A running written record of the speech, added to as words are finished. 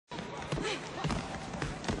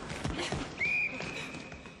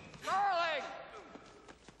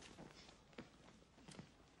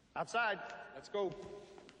Outside. Let's go.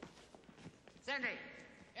 Cindy,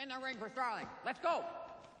 in the ring for Starling. Let's go.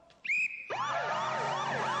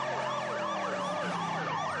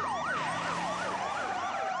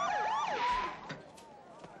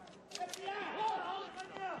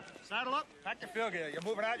 Saddle up, pack your field gear. You're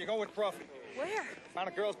moving out, you go with Crawford. Where? Found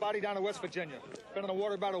a girl's body down in West Virginia. Been in the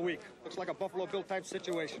water about a week. Looks like a Buffalo Bill type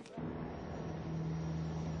situation.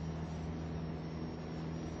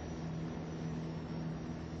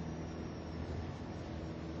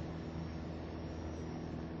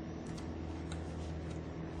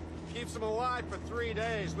 Keeps them alive for 3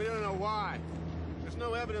 days. We don't know why. There's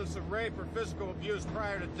no evidence of rape or physical abuse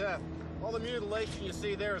prior to death. All the mutilation you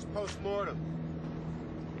see there is post-mortem.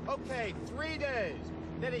 Okay, 3 days.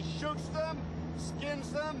 Then he shoots them,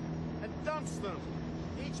 skins them, and dumps them.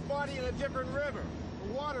 Each body in a different river.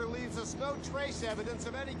 The water leaves us no trace evidence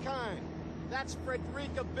of any kind. That's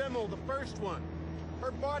Frederica Bimmel, the first one.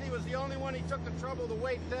 Her body was the only one he took the trouble to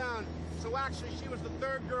weight down, so actually she was the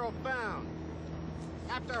third girl found.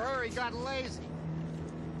 After her, he got lazy.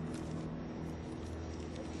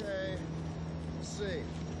 Okay, let's see.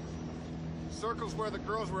 Circles where the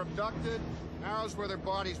girls were abducted, arrows where their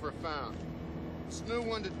bodies were found. This new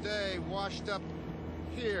one today washed up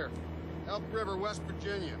here, Elk River, West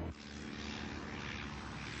Virginia.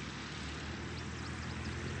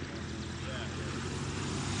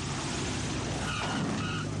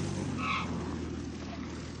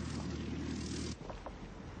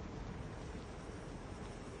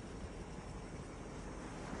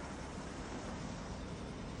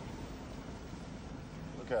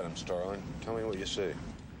 Look at him, Starling. Tell me what you see.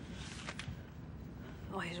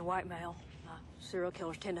 Oh, he's a white male. Serial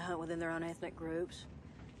killers tend to hunt within their own ethnic groups.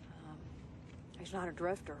 He's not a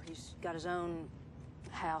drifter. He's got his own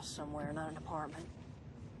house somewhere, not an apartment.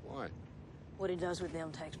 Why? What he does with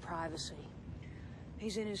them takes privacy.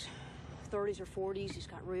 He's in his 30s or 40s. He's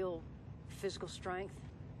got real physical strength,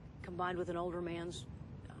 combined with an older man's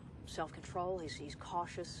self-control. He's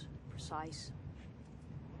cautious, precise,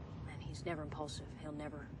 and he's never impulsive. He'll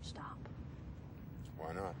never stop.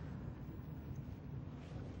 Why not?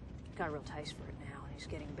 He's got a real taste for it now, and he's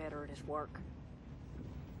getting better at his work.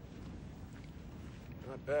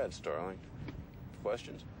 Not bad, Starling.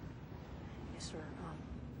 Questions? Yes, sir.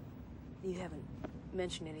 You haven't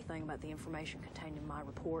mentioned anything about the information contained in my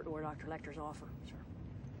report or Dr. Lecter's offer, sir.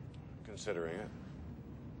 Considering it.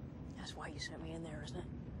 That's why you sent me in there, isn't it?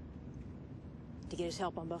 To get his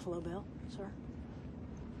help on Buffalo Bill, sir?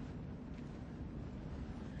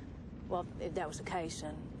 Well, if that was the case,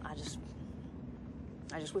 then I just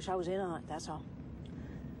wish I was in on it, that's all.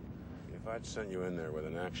 If I'd sent you in there with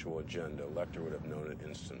an actual agenda, Lecter would have known it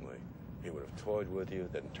instantly. He would have toyed with you,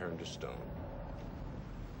 then turned to stone.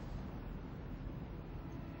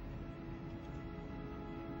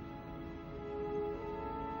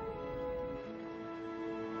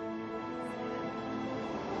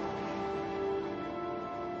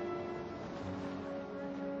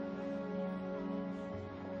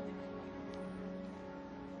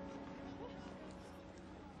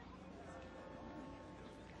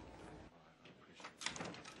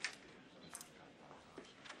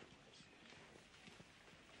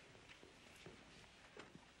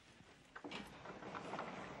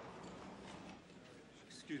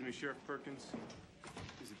 Excuse me, Sheriff Perkins.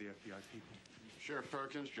 These are the FBI people. Sheriff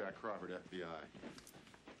Perkins, Jack Crawford, FBI.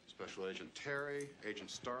 Special Agent Terry, Agent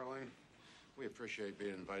Starling. We appreciate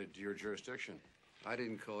being invited to your jurisdiction. I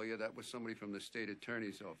didn't call you. That was somebody from the state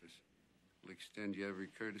attorney's office. We'll extend you every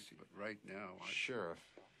courtesy, but right now, Sheriff,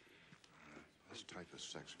 this type of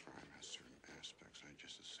sex crime has certain